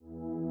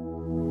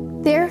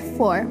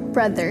Therefore,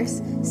 brothers,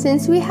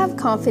 since we have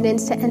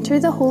confidence to enter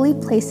the holy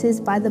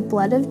places by the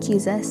blood of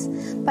Jesus,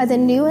 by the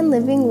new and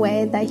living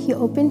way that he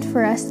opened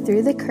for us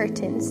through the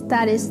curtains,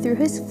 that is, through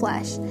his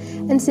flesh,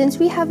 and since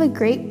we have a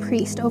great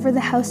priest over the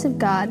house of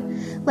God,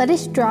 let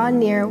us draw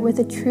near with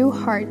a true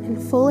heart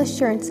and full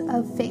assurance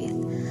of faith,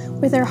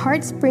 with our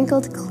hearts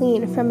sprinkled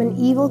clean from an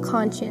evil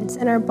conscience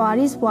and our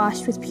bodies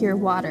washed with pure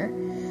water.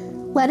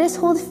 Let us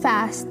hold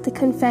fast the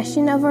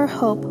confession of our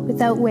hope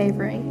without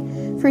wavering,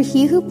 for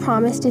he who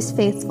promised is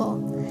faithful.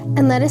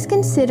 And let us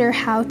consider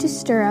how to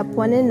stir up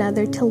one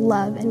another to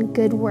love and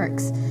good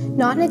works,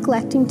 not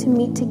neglecting to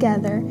meet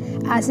together,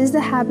 as is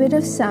the habit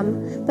of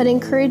some, but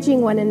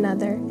encouraging one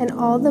another, and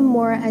all the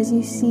more as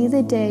you see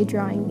the day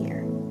drawing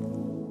near.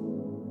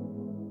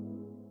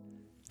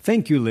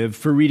 Thank you, Liv,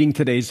 for reading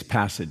today's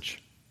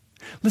passage.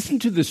 Listen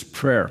to this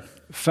prayer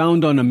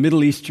found on a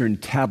Middle Eastern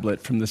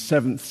tablet from the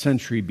 7th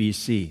century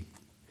BC.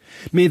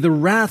 May the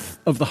wrath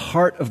of the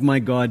heart of my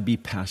God be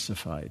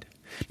pacified.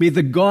 May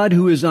the God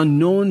who is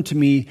unknown to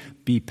me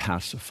be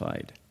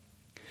pacified.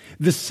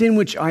 The sin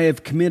which I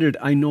have committed,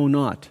 I know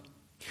not.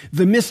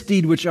 The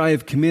misdeed which I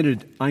have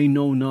committed, I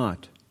know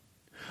not.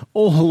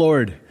 O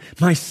Lord,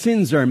 my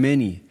sins are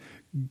many.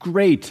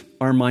 Great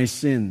are my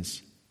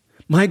sins.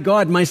 My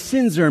God, my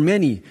sins are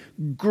many.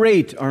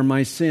 Great are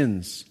my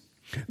sins.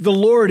 The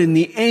Lord in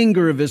the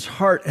anger of his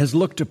heart has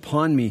looked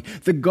upon me.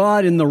 The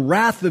God in the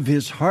wrath of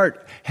his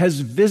heart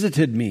has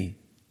visited me.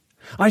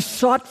 I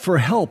sought for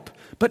help,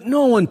 but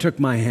no one took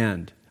my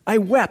hand. I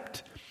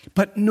wept,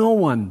 but no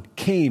one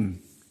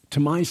came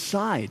to my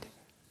side.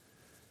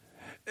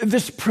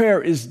 This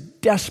prayer is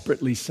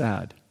desperately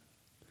sad.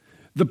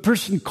 The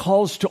person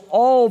calls to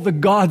all the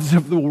gods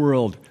of the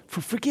world for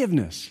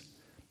forgiveness,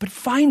 but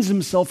finds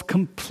himself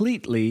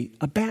completely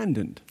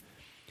abandoned.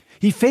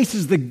 He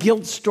faces the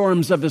guilt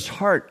storms of his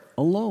heart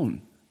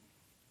alone.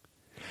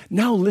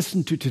 Now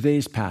listen to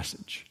today's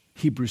passage,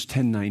 Hebrews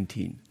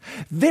 10:19.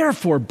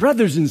 Therefore,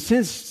 brothers and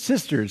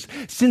sisters,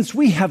 since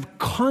we have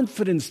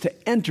confidence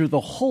to enter the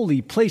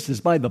holy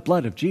places by the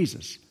blood of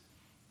Jesus.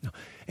 Now,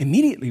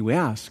 immediately we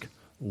ask,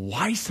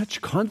 why such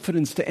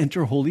confidence to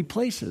enter holy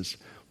places?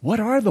 What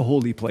are the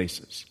holy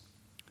places?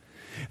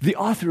 The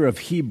author of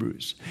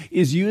Hebrews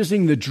is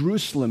using the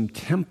Jerusalem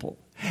temple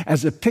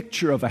as a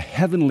picture of a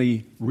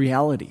heavenly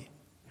reality.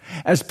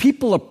 As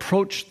people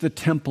approached the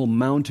Temple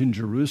Mount in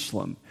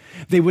Jerusalem,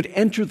 they would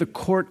enter the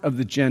court of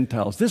the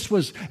Gentiles. This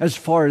was as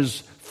far as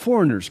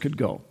foreigners could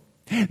go.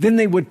 Then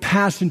they would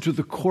pass into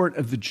the court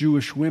of the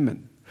Jewish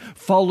women,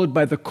 followed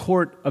by the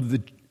court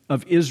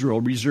of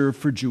Israel reserved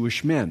for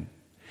Jewish men.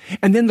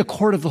 And then the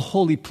court of the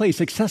holy place,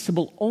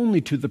 accessible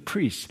only to the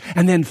priests.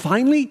 And then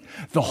finally,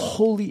 the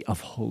Holy of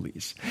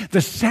Holies,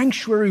 the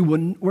sanctuary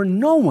where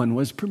no one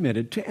was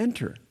permitted to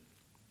enter.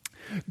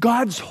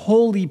 God's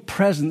holy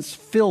presence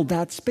filled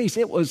that space.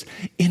 It was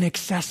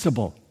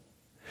inaccessible.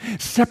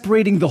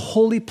 Separating the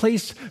holy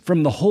place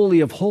from the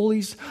Holy of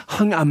Holies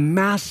hung a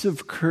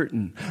massive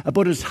curtain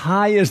about as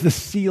high as the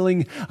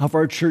ceiling of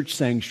our church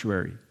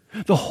sanctuary.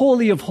 The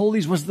Holy of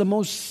Holies was the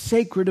most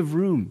sacred of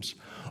rooms.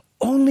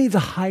 Only the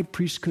high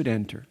priest could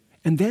enter,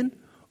 and then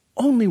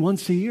only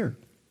once a year.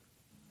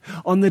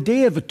 On the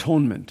Day of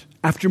Atonement,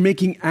 after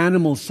making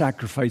animal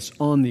sacrifice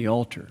on the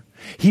altar,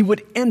 he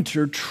would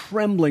enter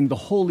trembling the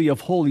Holy of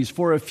Holies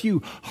for a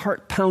few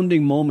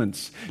heart-pounding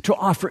moments to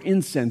offer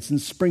incense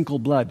and sprinkle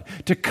blood,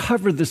 to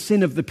cover the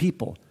sin of the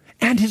people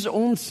and his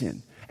own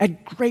sin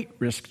at great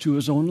risk to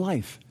his own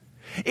life.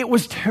 It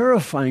was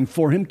terrifying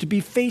for him to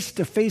be face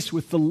to face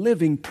with the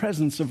living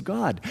presence of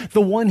God,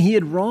 the one he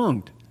had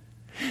wronged.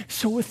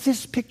 So with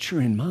this picture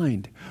in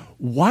mind,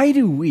 why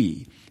do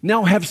we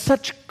now have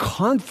such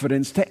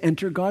confidence to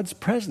enter God's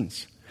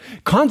presence?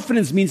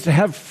 Confidence means to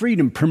have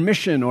freedom,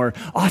 permission, or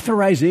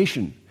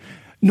authorization.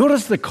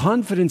 Notice the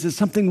confidence is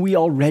something we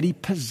already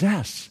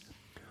possess.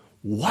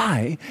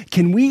 Why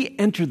can we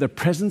enter the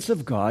presence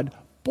of God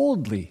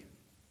boldly?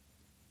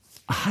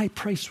 A high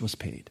price was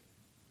paid.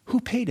 Who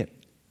paid it?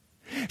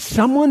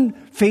 Someone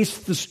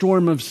faced the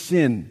storm of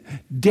sin,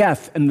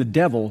 death, and the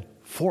devil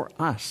for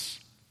us.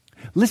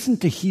 Listen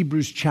to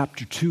Hebrews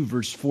chapter 2,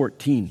 verse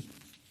 14.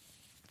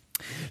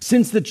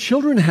 Since the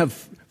children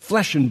have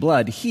flesh and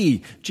blood,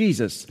 he,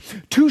 Jesus,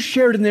 too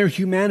shared in their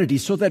humanity,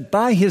 so that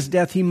by his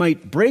death he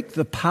might break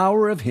the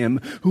power of him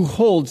who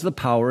holds the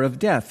power of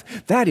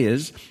death, that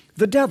is,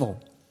 the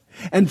devil,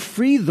 and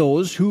free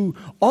those who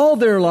all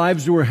their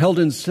lives were held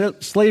in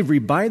slavery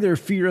by their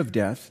fear of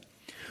death.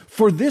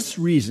 For this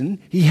reason,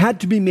 he had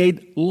to be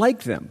made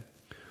like them,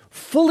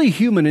 fully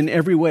human in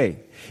every way,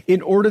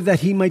 in order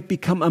that he might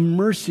become a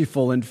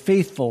merciful and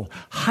faithful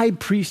high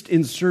priest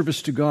in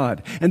service to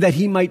God, and that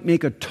he might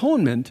make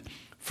atonement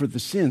for the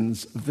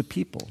sins of the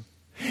people.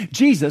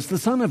 Jesus, the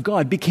Son of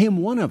God, became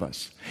one of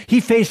us. He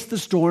faced the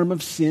storm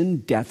of sin,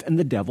 death, and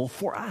the devil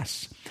for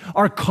us.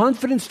 Our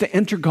confidence to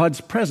enter God's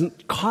presence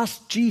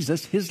cost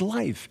Jesus his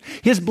life.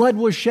 His blood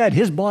was shed,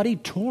 his body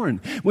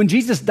torn. When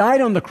Jesus died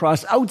on the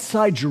cross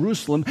outside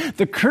Jerusalem,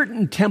 the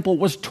curtain temple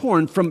was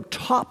torn from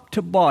top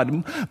to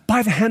bottom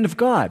by the hand of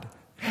God.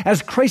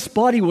 As Christ's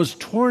body was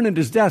torn at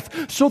his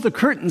death, so the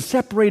curtain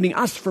separating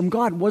us from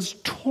God was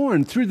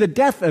torn. Through the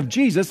death of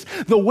Jesus,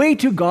 the way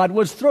to God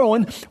was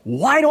thrown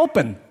wide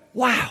open.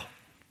 Wow.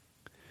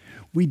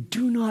 We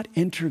do not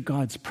enter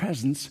God's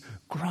presence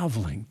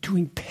groveling,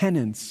 doing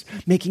penance,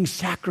 making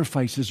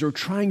sacrifices, or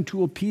trying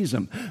to appease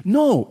him.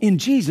 No, in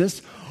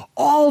Jesus,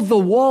 all the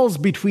walls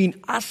between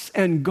us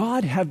and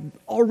God have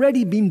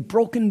already been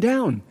broken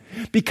down.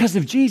 Because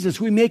of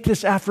Jesus, we make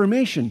this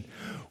affirmation.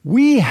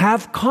 We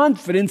have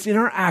confidence in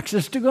our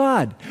access to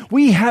God.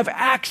 We have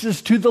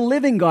access to the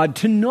living God,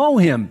 to know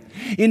him.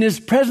 In his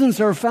presence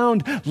are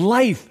found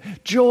life,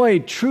 joy,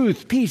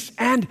 truth, peace,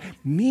 and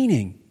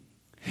meaning.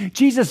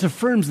 Jesus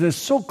affirms this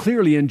so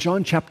clearly in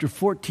John chapter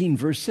 14,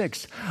 verse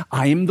 6.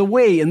 I am the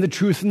way and the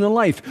truth and the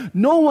life.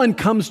 No one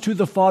comes to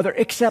the Father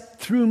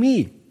except through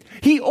me.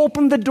 He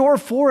opened the door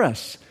for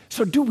us.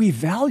 So do we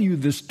value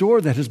this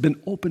door that has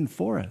been opened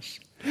for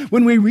us?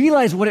 When we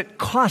realize what it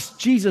cost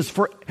Jesus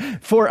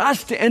for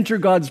us to enter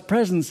God's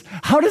presence,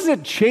 how does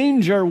it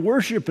change our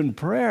worship and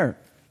prayer?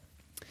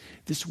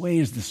 This way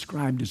is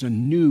described as a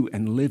new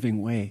and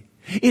living way.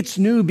 It's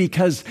new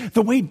because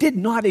the way did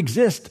not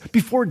exist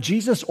before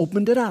Jesus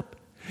opened it up.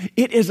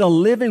 It is a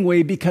living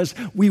way because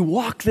we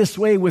walk this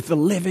way with the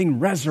living,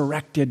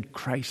 resurrected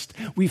Christ.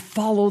 We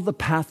follow the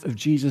path of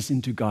Jesus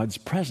into God's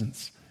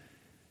presence.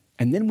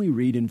 And then we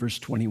read in verse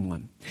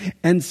 21,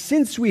 and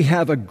since we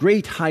have a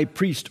great high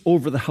priest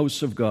over the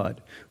house of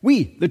God,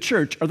 we, the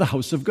church, are the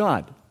house of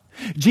God.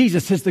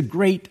 Jesus is the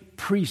great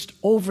priest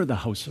over the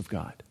house of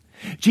God.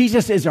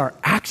 Jesus is our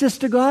access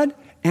to God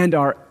and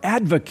our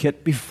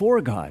advocate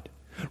before God.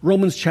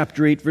 Romans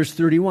chapter 8, verse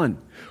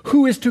 31.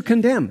 Who is to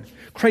condemn?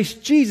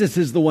 Christ Jesus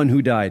is the one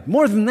who died.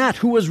 More than that,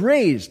 who was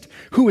raised,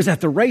 who is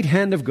at the right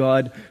hand of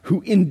God,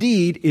 who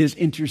indeed is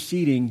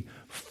interceding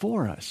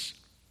for us.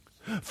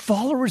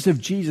 Followers of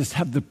Jesus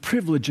have the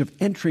privilege of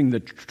entering the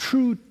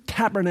true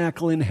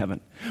tabernacle in heaven,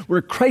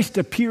 where Christ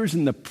appears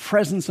in the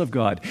presence of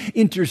God,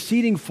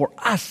 interceding for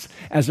us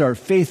as our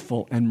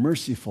faithful and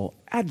merciful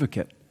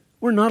advocate.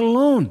 We're not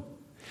alone.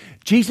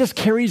 Jesus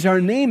carries our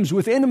names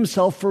within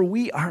himself, for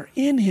we are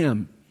in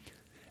him.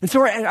 And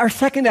so our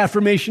second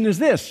affirmation is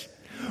this.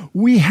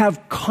 We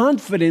have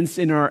confidence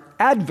in our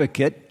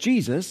advocate,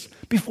 Jesus,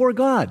 before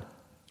God.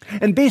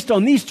 And based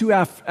on these two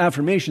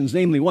affirmations,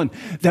 namely one,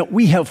 that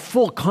we have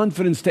full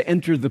confidence to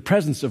enter the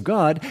presence of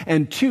God,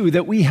 and two,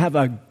 that we have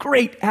a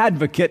great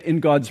advocate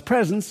in God's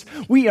presence,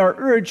 we are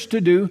urged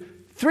to do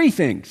three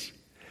things.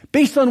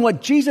 Based on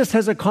what Jesus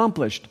has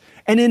accomplished,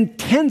 an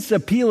intense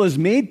appeal is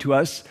made to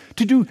us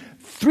to do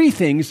three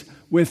things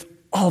with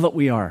all that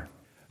we are.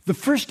 The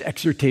first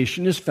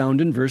exhortation is found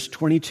in verse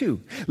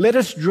 22. Let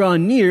us draw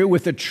near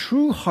with a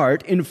true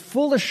heart in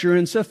full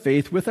assurance of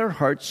faith, with our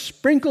hearts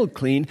sprinkled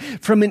clean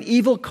from an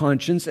evil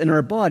conscience and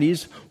our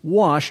bodies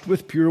washed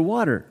with pure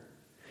water.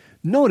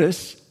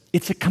 Notice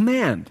it's a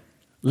command.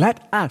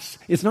 Let us.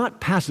 It's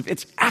not passive,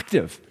 it's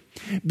active.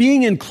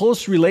 Being in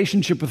close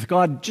relationship with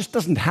God just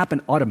doesn't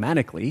happen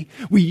automatically.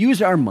 We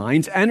use our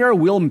minds and our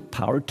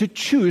willpower to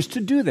choose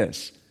to do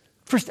this.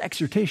 First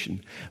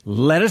exhortation,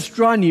 let us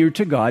draw near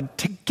to God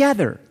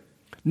together.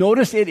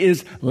 Notice it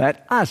is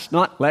let us,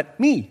 not let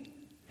me.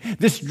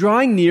 This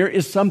drawing near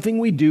is something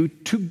we do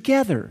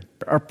together.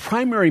 Our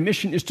primary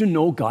mission is to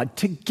know God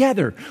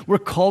together. We're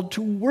called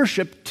to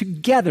worship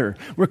together.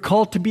 We're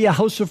called to be a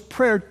house of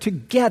prayer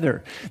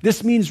together.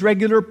 This means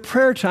regular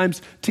prayer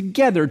times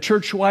together,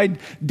 church-wide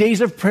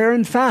days of prayer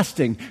and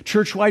fasting,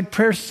 church-wide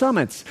prayer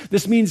summits.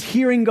 This means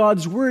hearing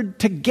God's word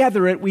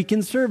together at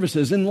weekend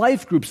services, in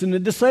life groups, in the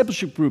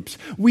discipleship groups.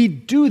 We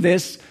do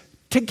this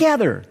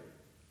together.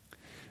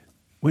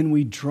 When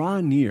we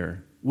draw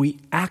near, we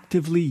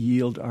actively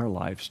yield our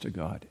lives to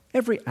God,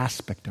 every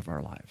aspect of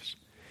our lives.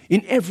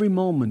 In every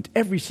moment,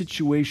 every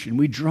situation,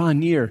 we draw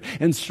near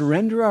and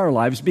surrender our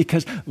lives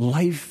because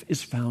life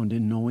is found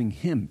in knowing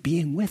him,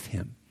 being with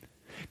him.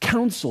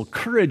 Counsel,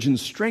 courage, and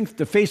strength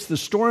to face the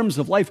storms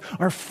of life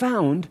are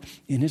found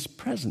in his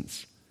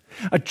presence.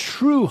 A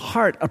true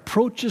heart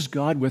approaches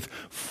God with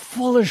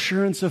full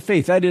assurance of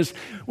faith, that is,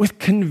 with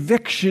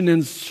conviction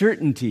and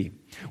certainty.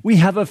 We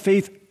have a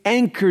faith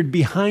anchored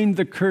behind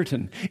the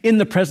curtain in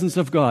the presence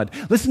of God.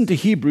 Listen to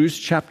Hebrews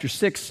chapter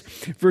 6,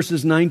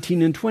 verses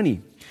 19 and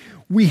 20.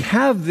 We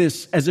have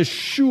this as a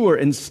sure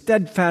and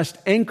steadfast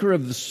anchor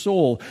of the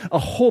soul, a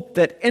hope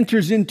that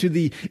enters into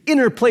the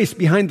inner place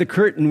behind the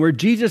curtain where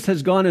Jesus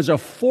has gone as a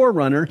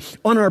forerunner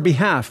on our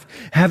behalf,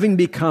 having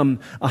become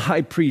a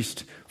high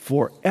priest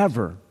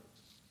forever.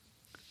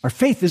 Our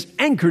faith is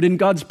anchored in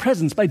God's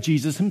presence by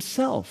Jesus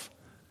himself.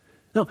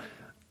 Now,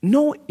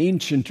 no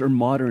ancient or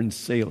modern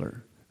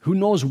sailor who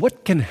knows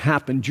what can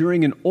happen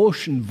during an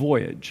ocean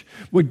voyage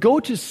would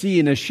go to sea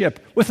in a ship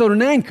without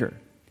an anchor,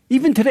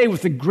 even today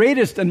with the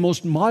greatest and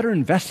most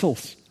modern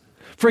vessels.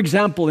 For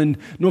example, in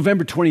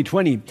November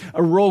 2020,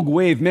 a rogue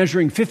wave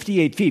measuring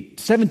 58 feet,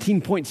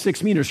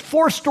 17.6 meters,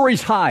 4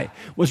 stories high,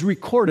 was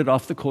recorded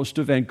off the coast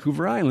of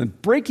Vancouver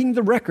Island, breaking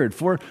the record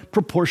for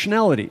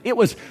proportionality. It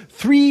was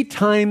 3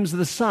 times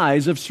the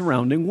size of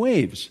surrounding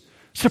waves.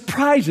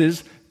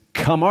 Surprises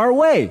come our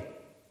way.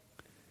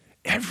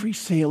 Every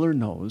sailor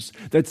knows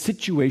that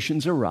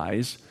situations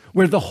arise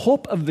where the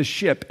hope of the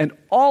ship and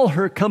all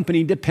her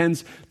company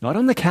depends not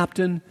on the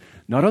captain,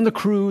 not on the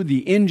crew,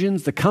 the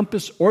engines, the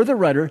compass, or the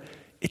rudder.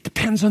 It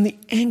depends on the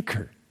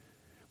anchor.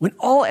 When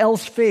all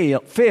else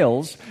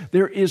fails,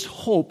 there is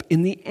hope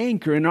in the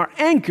anchor. And our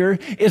anchor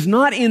is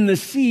not in the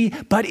sea,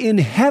 but in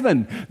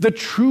heaven, the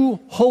true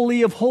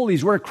Holy of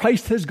Holies, where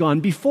Christ has gone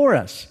before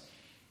us.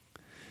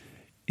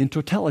 In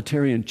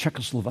totalitarian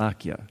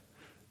Czechoslovakia,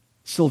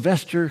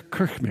 Sylvester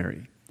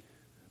Kirchmary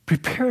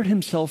prepared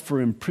himself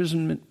for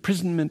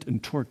imprisonment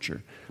and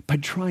torture by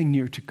drawing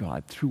near to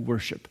God through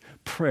worship,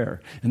 prayer,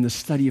 and the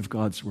study of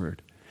God's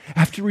Word.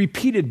 After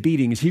repeated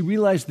beatings, he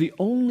realized the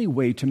only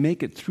way to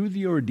make it through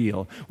the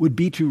ordeal would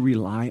be to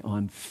rely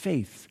on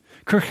faith.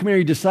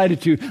 Kirchmary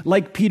decided to,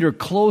 like Peter,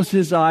 close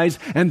his eyes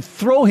and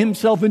throw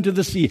himself into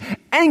the sea,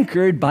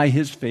 anchored by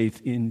his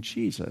faith in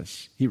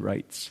Jesus. He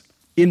writes,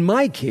 "In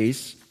my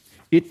case,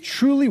 it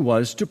truly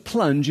was to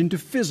plunge into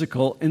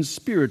physical and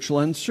spiritual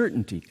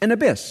uncertainty, an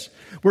abyss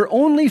where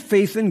only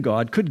faith in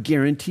God could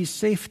guarantee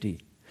safety.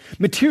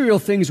 Material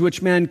things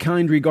which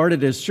mankind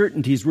regarded as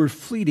certainties were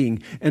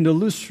fleeting and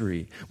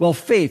illusory, while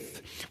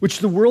faith, which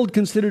the world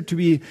considered to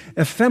be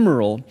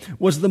ephemeral,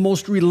 was the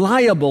most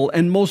reliable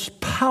and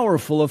most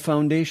powerful of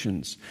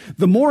foundations.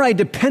 The more I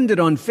depended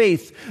on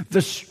faith,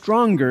 the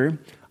stronger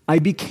I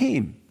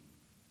became."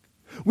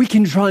 We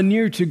can draw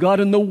near to God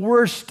in the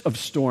worst of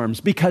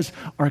storms because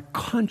our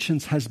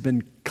conscience has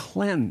been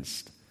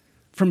cleansed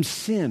from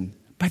sin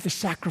by the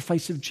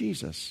sacrifice of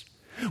Jesus.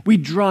 We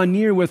draw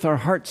near with our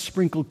hearts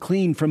sprinkled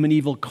clean from an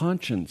evil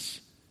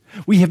conscience.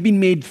 We have been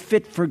made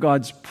fit for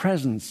God's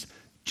presence,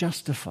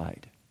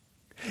 justified.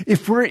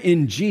 If we're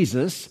in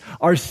Jesus,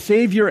 our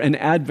Savior and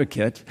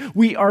Advocate,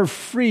 we are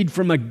freed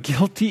from a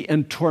guilty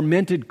and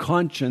tormented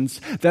conscience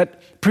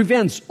that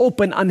prevents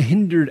open,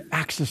 unhindered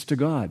access to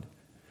God.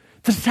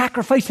 The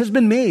sacrifice has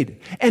been made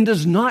and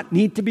does not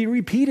need to be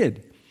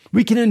repeated.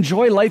 We can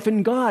enjoy life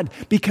in God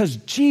because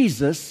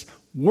Jesus'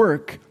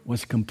 work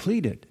was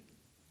completed.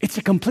 It's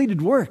a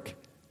completed work.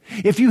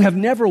 If you have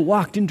never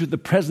walked into the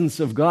presence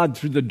of God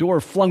through the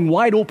door flung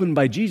wide open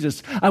by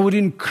Jesus, I would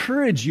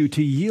encourage you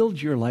to yield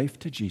your life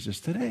to Jesus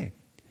today.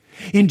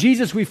 In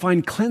Jesus, we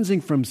find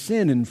cleansing from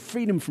sin and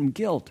freedom from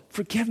guilt,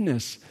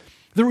 forgiveness,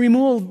 the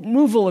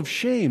removal of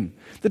shame,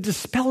 the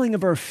dispelling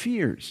of our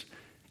fears,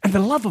 and the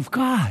love of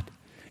God.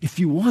 If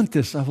you want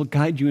this, I will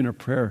guide you in a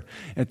prayer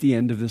at the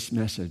end of this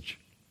message.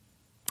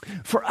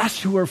 For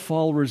us who are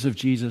followers of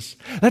Jesus,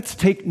 let's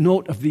take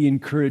note of the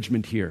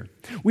encouragement here.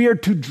 We are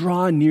to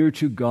draw near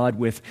to God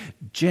with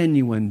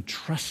genuine,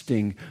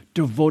 trusting,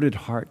 devoted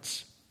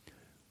hearts.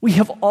 We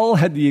have all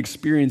had the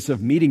experience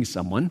of meeting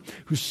someone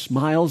who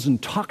smiles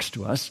and talks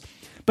to us,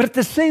 but at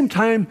the same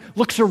time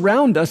looks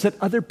around us at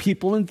other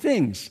people and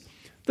things.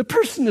 The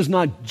person is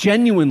not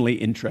genuinely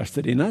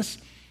interested in us.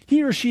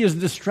 He or she is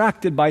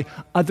distracted by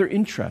other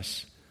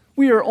interests.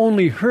 We are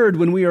only heard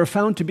when we are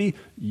found to be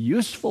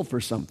useful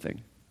for something.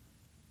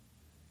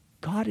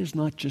 God is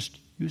not just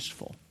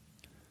useful,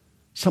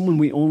 someone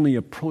we only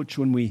approach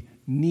when we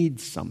need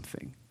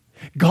something.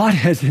 God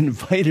has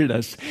invited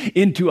us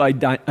into a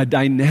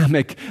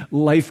dynamic,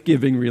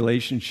 life-giving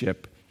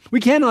relationship. We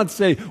cannot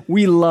say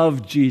we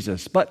love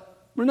Jesus,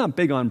 but we're not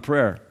big on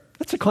prayer.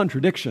 That's a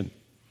contradiction.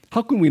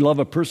 How can we love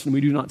a person we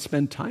do not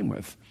spend time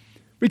with?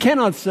 We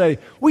cannot say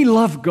we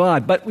love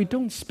God, but we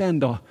don't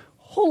spend a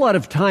whole lot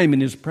of time in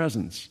His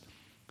presence.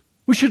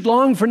 We should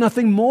long for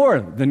nothing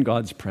more than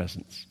God's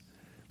presence.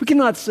 We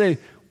cannot say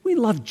we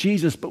love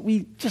Jesus, but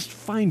we just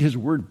find His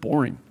word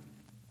boring.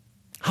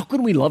 How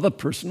can we love a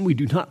person we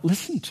do not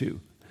listen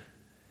to?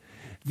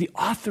 The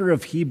author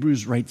of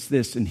Hebrews writes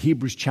this in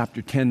Hebrews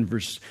chapter 10,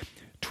 verse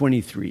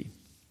 23.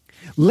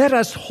 "Let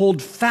us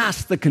hold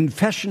fast the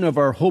confession of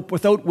our hope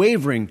without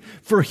wavering,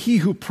 for He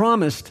who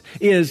promised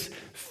is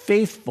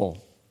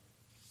faithful."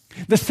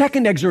 The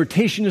second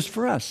exhortation is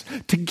for us,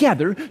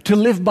 together, to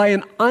live by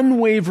an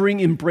unwavering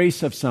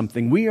embrace of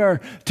something. We are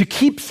to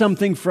keep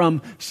something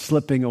from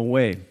slipping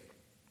away.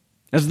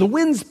 As the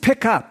winds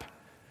pick up,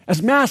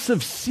 as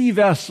massive sea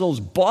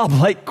vessels bob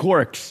like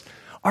corks,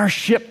 our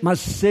ship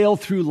must sail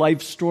through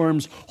life's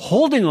storms,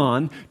 holding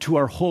on to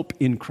our hope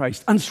in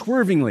Christ,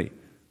 unswervingly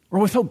or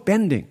without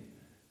bending.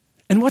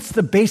 And what's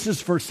the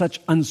basis for such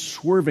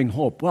unswerving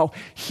hope? Well,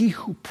 He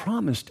who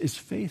promised is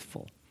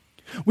faithful.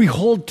 We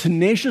hold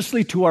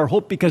tenaciously to our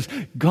hope because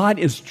God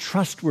is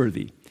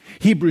trustworthy.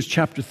 Hebrews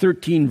chapter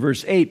 13,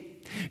 verse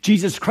 8.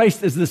 Jesus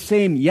Christ is the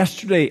same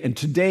yesterday and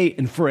today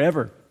and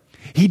forever.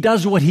 He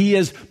does what He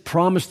has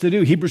promised to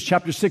do. Hebrews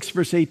chapter 6,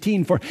 verse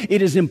 18. For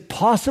it is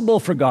impossible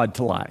for God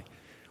to lie.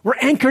 We're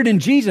anchored in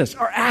Jesus,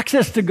 our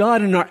access to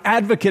God and our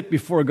advocate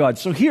before God.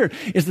 So here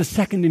is the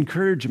second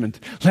encouragement.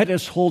 Let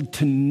us hold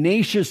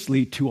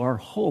tenaciously to our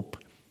hope.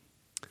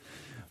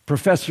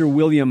 Professor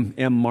William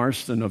M.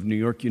 Marston of New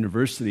York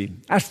University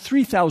asked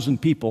 3,000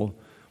 people,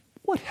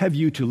 "What have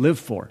you to live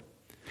for?"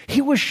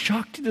 He was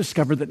shocked to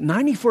discover that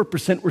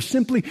 94% were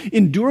simply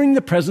enduring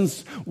the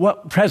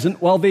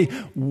present while they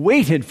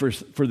waited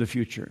for the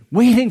future,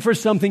 waiting for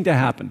something to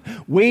happen,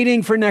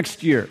 waiting for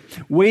next year,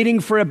 waiting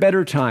for a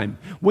better time,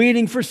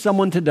 waiting for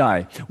someone to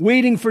die,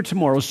 waiting for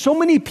tomorrow. So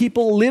many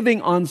people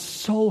living on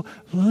so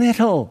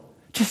little,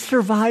 just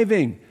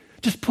surviving,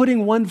 just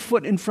putting one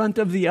foot in front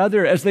of the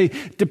other as they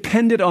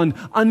depended on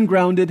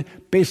ungrounded,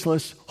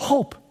 baseless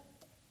hope.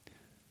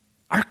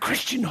 Our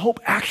Christian hope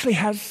actually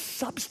has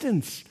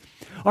substance.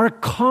 Our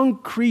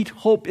concrete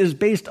hope is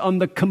based on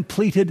the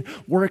completed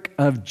work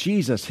of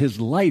Jesus, his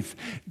life,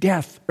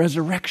 death,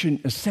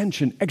 resurrection,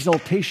 ascension,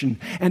 exaltation,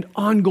 and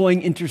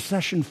ongoing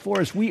intercession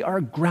for us. We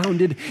are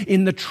grounded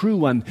in the true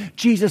one,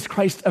 Jesus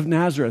Christ of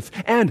Nazareth.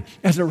 And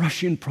as a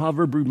Russian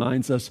proverb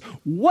reminds us,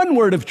 one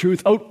word of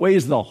truth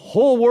outweighs the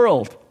whole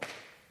world.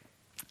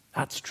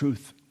 That's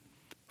truth.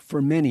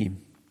 For many,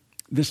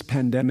 this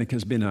pandemic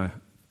has been a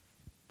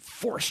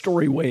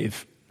 4-story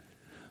wave.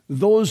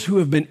 Those who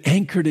have been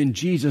anchored in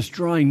Jesus,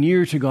 drawing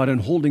near to God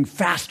and holding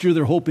fast to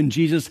their hope in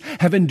Jesus,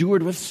 have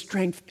endured with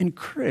strength and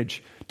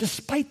courage,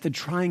 despite the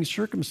trying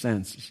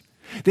circumstances.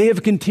 They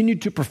have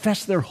continued to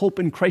profess their hope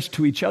in Christ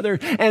to each other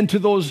and to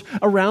those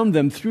around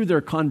them through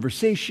their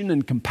conversation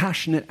and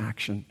compassionate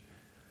action.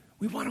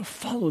 We want to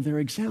follow their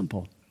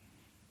example.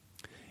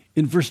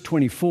 In verse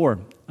 24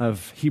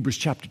 of Hebrews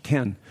chapter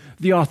 10,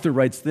 the author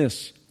writes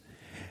this,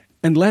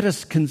 "And let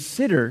us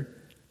consider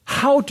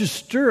how to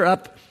stir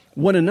up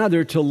one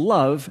another to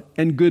love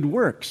and good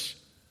works."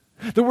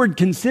 The word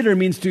consider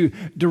means to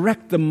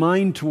direct the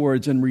mind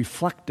towards and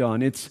reflect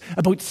on. It's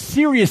about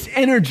serious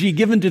energy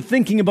given to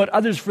thinking about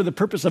others for the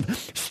purpose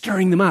of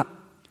stirring them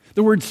up.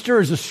 The word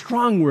stir is a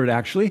strong word,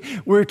 actually.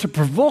 We're to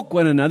provoke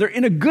one another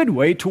in a good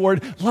way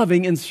toward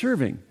loving and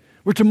serving.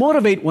 We're to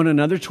motivate one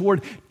another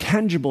toward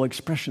tangible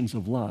expressions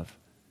of love.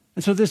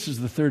 And so this is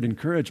the third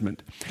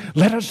encouragement.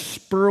 Let us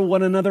spur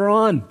one another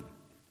on.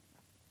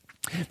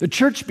 The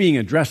church being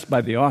addressed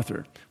by the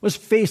author was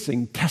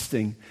facing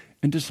testing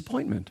and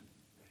disappointment.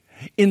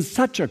 In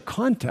such a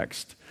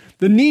context,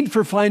 the need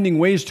for finding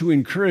ways to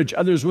encourage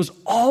others was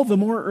all the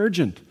more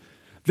urgent.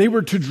 They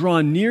were to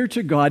draw near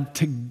to God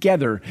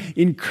together,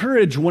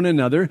 encourage one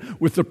another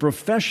with the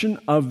profession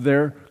of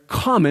their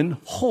common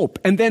hope,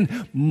 and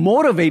then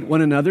motivate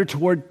one another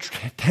toward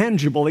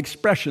tangible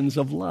expressions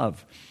of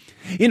love.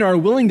 In our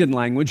Willingdon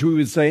language, we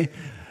would say,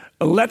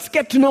 let's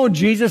get to know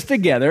Jesus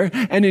together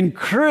and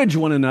encourage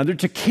one another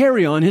to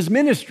carry on his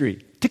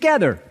ministry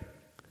together.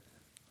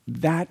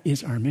 That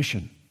is our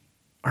mission,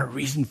 our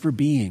reason for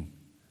being.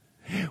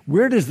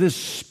 Where does this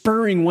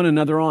spurring one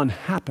another on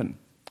happen?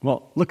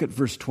 Well, look at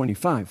verse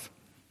 25.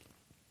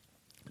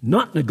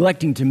 Not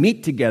neglecting to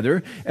meet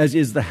together, as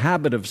is the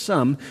habit of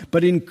some,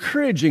 but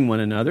encouraging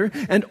one another,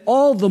 and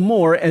all the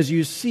more as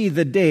you see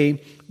the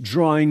day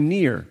drawing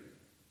near.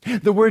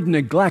 The word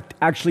neglect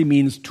actually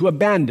means to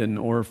abandon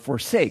or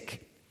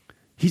forsake.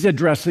 He's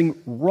addressing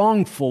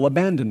wrongful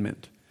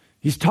abandonment.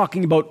 He's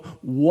talking about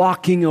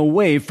walking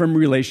away from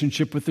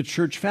relationship with the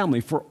church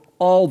family for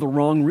all the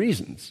wrong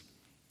reasons.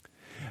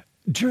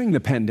 During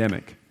the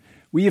pandemic,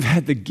 we have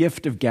had the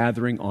gift of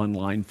gathering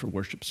online for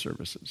worship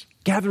services,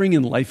 gathering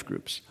in life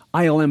groups,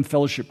 ILM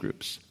fellowship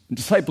groups, and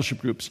discipleship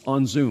groups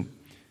on Zoom.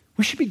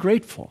 We should be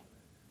grateful.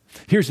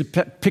 Here's a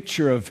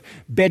picture of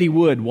Betty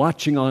Wood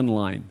watching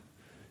online.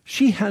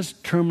 She has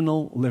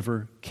terminal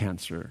liver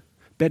cancer.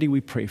 Betty,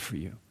 we pray for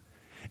you.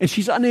 And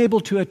she's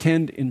unable to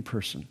attend in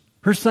person.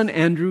 Her son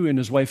Andrew and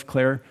his wife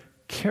Claire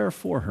care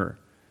for her.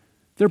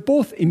 They're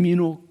both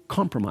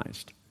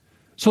immunocompromised.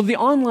 So the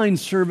online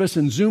service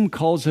and Zoom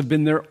calls have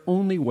been their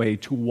only way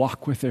to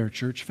walk with their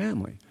church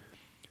family.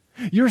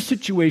 Your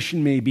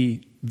situation may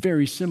be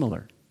very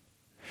similar.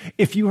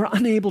 If you are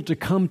unable to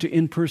come to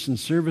in-person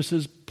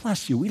services,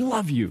 bless you, we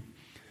love you.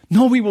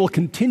 No, we will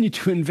continue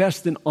to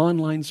invest in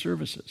online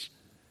services.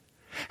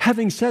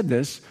 Having said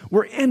this,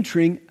 we're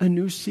entering a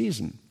new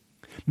season.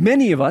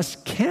 Many of us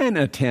can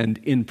attend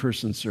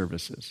in-person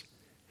services.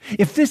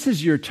 If this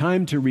is your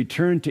time to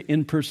return to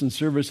in-person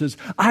services,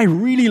 I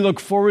really look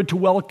forward to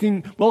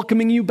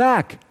welcoming you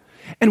back.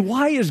 And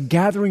why is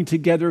gathering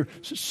together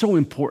so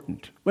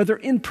important, whether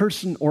in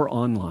person or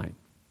online?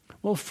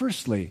 Well,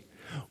 firstly,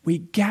 we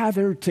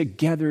gather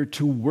together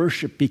to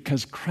worship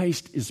because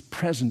Christ is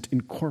present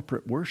in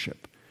corporate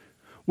worship.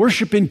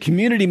 Worship in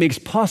community makes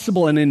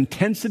possible an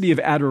intensity of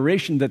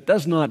adoration that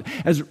does not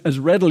as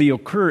readily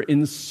occur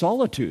in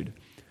solitude.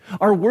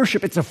 Our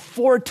worship, it's a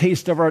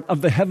foretaste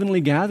of the heavenly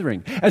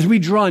gathering. As we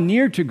draw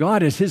near to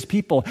God as his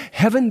people,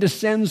 heaven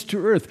descends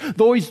to earth.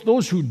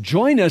 Those who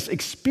join us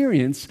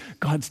experience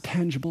God's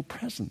tangible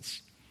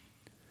presence.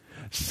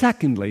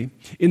 Secondly,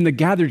 in the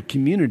gathered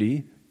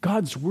community,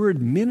 God's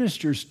word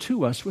ministers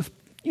to us with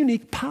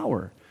unique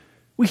power.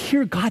 We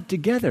hear God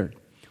together.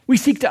 We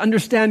seek to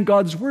understand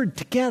God's word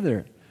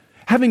together.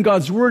 Having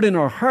God's word in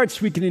our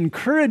hearts, we can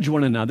encourage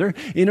one another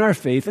in our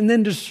faith and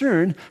then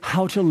discern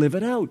how to live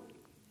it out.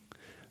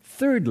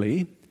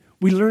 Thirdly,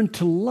 we learn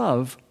to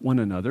love one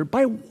another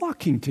by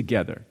walking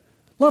together.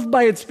 Love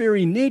by its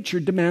very nature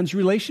demands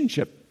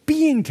relationship,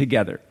 being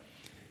together.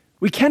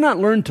 We cannot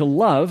learn to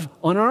love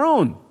on our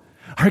own.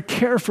 Our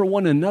care for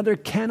one another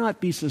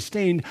cannot be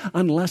sustained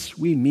unless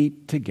we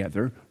meet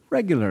together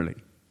regularly.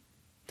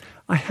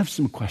 I have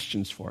some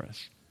questions for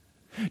us.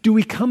 Do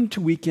we come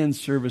to weekend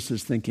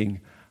services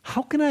thinking,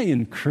 how can I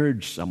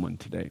encourage someone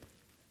today?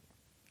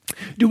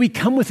 Do we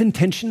come with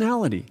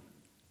intentionality?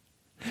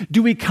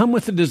 Do we come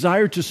with a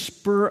desire to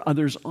spur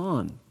others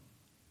on?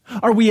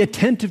 Are we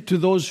attentive to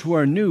those who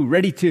are new,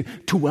 ready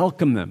to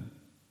welcome them?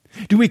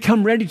 Do we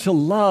come ready to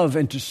love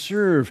and to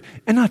serve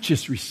and not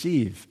just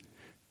receive?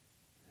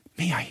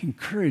 May I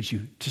encourage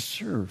you to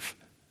serve.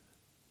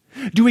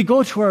 Do we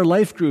go to our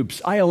life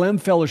groups, ILM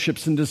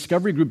fellowships, and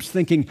discovery groups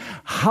thinking,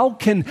 how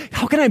can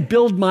I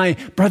build my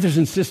brothers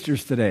and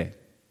sisters today?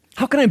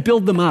 How can I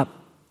build them up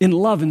in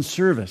love and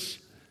service?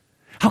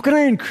 How can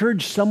I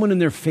encourage someone in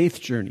their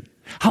faith journey?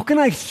 How can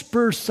I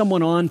spur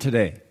someone on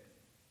today?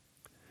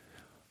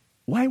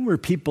 Why were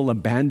people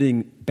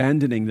abandoning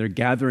their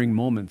gathering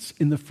moments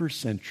in the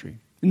first century?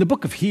 In the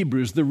book of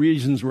Hebrews, the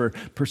reasons were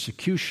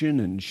persecution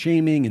and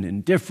shaming and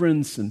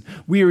indifference and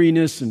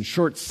weariness and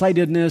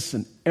short-sightedness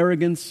and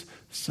arrogance.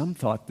 Some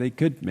thought they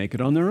could make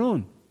it on their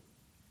own.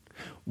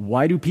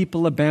 Why do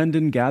people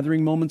abandon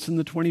gathering moments in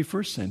the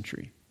 21st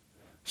century?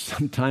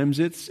 Sometimes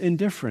it's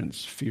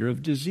indifference, fear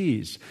of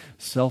disease,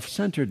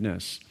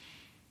 self-centeredness,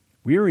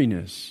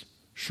 weariness,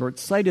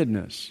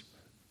 short-sightedness,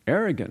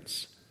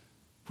 arrogance.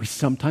 We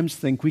sometimes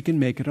think we can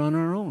make it on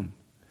our own.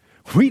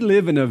 We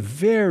live in a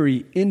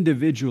very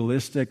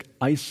individualistic,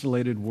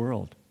 isolated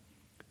world.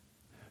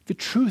 The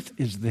truth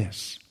is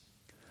this: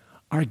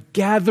 our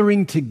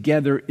gathering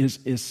together is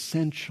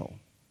essential.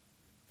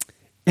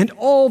 And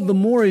all the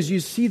more as you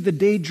see the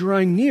day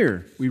drawing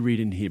near, we read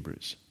in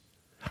Hebrews.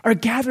 Our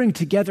gathering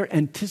together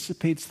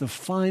anticipates the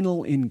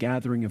final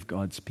ingathering of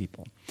God's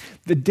people.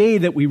 The day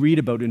that we read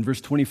about in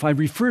verse 25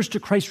 refers to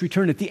Christ's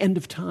return at the end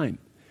of time.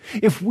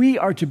 If we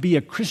are to be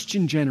a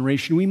Christian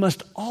generation, we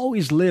must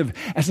always live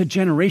as a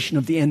generation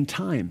of the end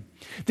time.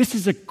 This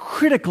is a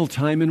critical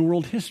time in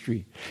world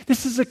history.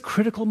 This is a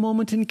critical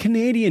moment in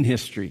Canadian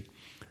history.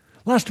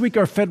 Last week,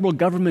 our federal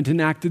government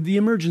enacted the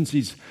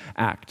Emergencies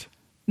Act.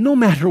 No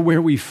matter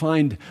where we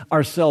find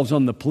ourselves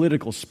on the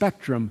political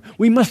spectrum,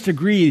 we must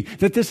agree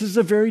that this is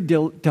a very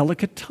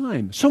delicate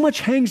time. So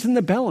much hangs in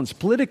the balance,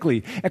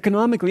 politically,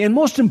 economically, and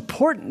most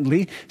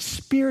importantly,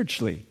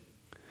 spiritually.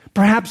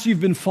 Perhaps you've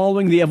been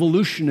following the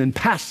evolution and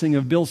passing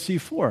of Bill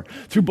C-4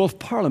 through both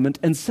Parliament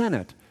and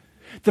Senate.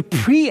 The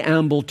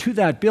preamble to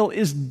that bill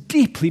is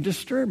deeply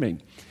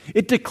disturbing.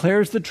 It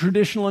declares the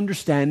traditional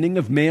understanding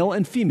of male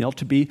and female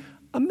to be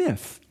a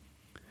myth.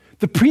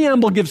 The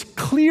preamble gives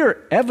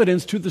clear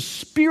evidence to the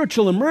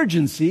spiritual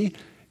emergency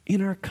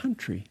in our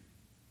country.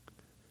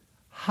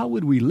 How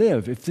would we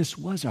live if this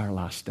was our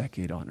last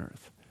decade on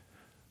earth?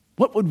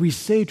 What would we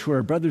say to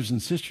our brothers and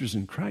sisters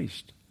in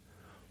Christ?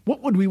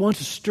 What would we want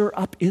to stir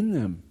up in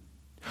them?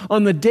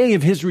 On the day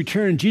of his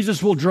return,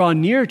 Jesus will draw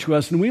near to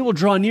us, and we will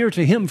draw near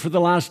to him for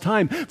the last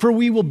time, for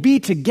we will be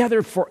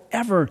together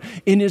forever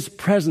in his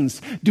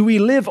presence. Do we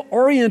live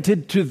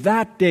oriented to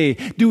that day?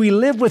 Do we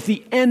live with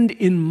the end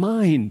in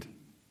mind?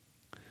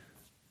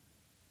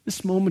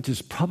 This moment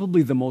is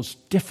probably the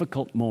most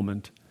difficult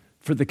moment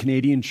for the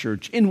Canadian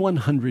church in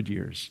 100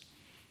 years.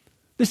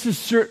 This is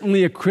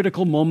certainly a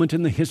critical moment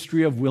in the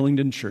history of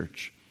Willingdon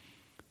Church.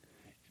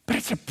 But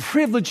it's a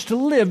privilege to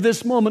live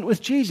this moment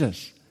with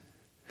Jesus.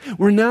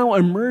 We're now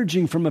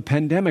emerging from a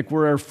pandemic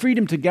where our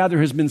freedom to gather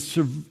has been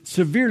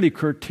severely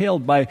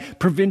curtailed by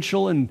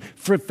provincial and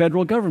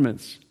federal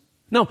governments.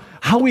 Now,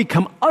 how we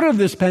come out of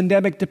this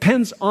pandemic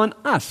depends on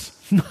us,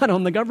 not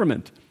on the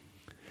government.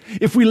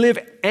 If we live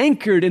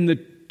anchored in the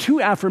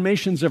two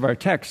affirmations of our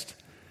text,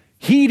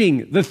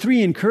 heeding the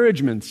three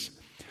encouragements,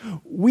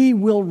 we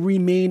will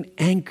remain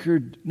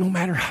anchored no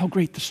matter how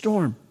great the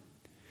storm.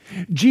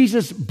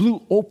 Jesus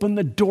blew open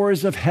the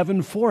doors of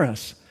heaven for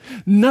us.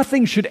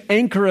 Nothing should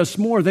anchor us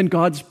more than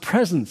God's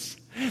presence.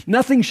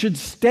 Nothing should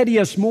steady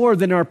us more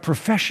than our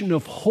profession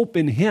of hope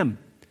in him.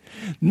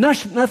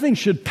 Nothing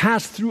should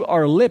pass through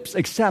our lips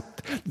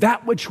except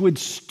that which would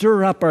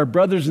stir up our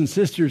brothers and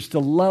sisters to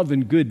love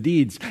and good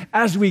deeds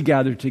as we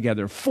gather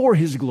together for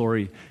his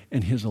glory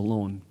and his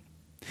alone.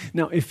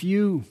 Now, if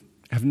you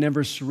have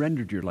never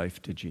surrendered your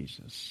life to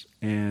Jesus,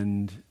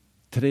 and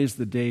today's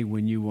the day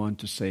when you want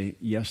to say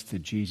yes to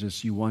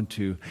Jesus, you want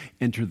to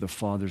enter the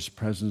Father's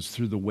presence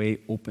through the way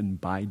opened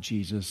by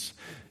Jesus,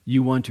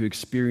 you want to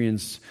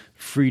experience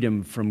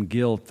freedom from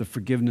guilt, the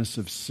forgiveness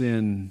of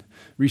sin,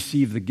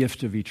 receive the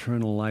gift of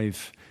eternal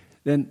life,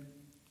 then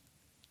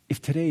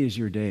if today is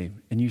your day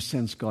and you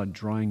sense God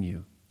drawing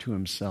you to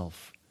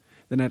himself,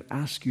 then I'd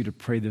ask you to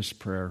pray this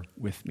prayer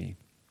with me.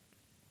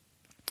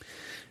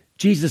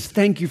 Jesus,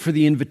 thank you for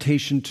the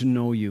invitation to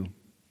know you.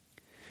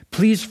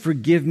 Please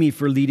forgive me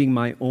for leading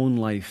my own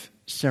life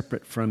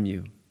separate from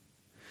you.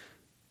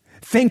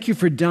 Thank you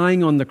for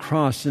dying on the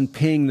cross and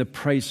paying the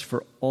price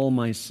for all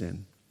my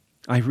sin.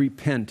 I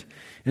repent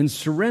and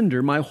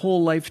surrender my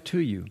whole life to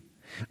you.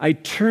 I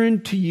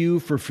turn to you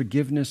for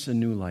forgiveness and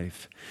new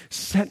life.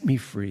 Set me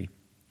free.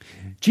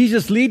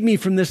 Jesus, lead me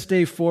from this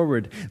day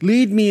forward.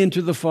 Lead me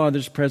into the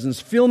Father's presence.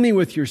 Fill me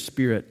with your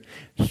Spirit.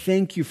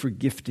 Thank you for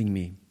gifting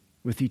me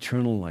with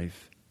eternal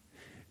life.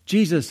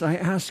 Jesus, I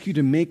ask you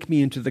to make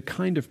me into the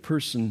kind of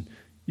person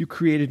you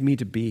created me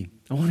to be.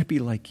 I want to be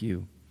like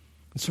you.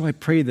 And so I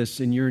pray this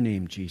in your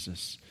name,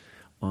 Jesus.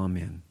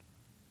 Amen.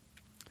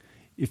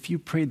 If you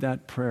prayed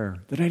that prayer,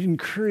 then I'd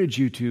encourage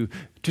you to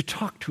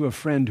talk to a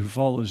friend who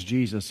follows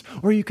Jesus,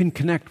 or you can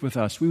connect with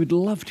us. We would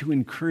love to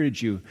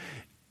encourage you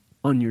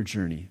on your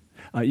journey.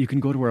 You can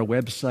go to our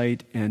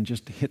website and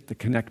just hit the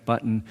connect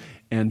button,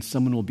 and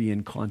someone will be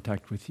in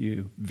contact with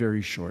you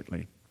very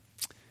shortly.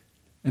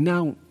 And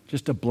now,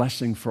 just a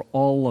blessing for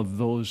all of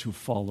those who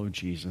follow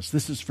Jesus.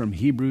 This is from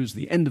Hebrews,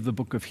 the end of the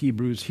book of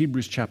Hebrews,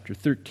 Hebrews chapter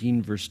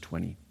 13, verse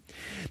 20.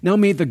 Now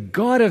may the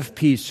God of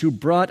peace, who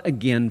brought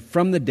again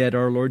from the dead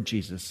our Lord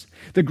Jesus,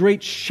 the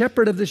great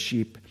shepherd of the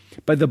sheep,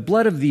 by the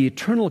blood of the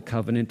eternal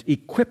covenant,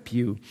 equip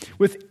you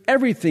with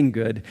everything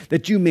good,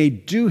 that you may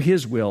do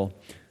his will,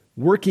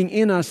 working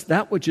in us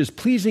that which is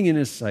pleasing in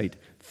his sight,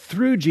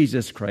 through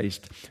Jesus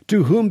Christ,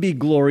 to whom be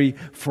glory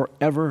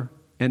forever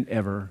and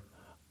ever.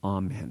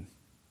 Amen.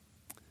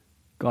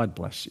 God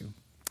bless you.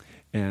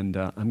 And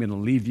I'm going to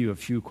leave you a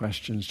few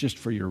questions just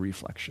for your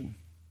reflection.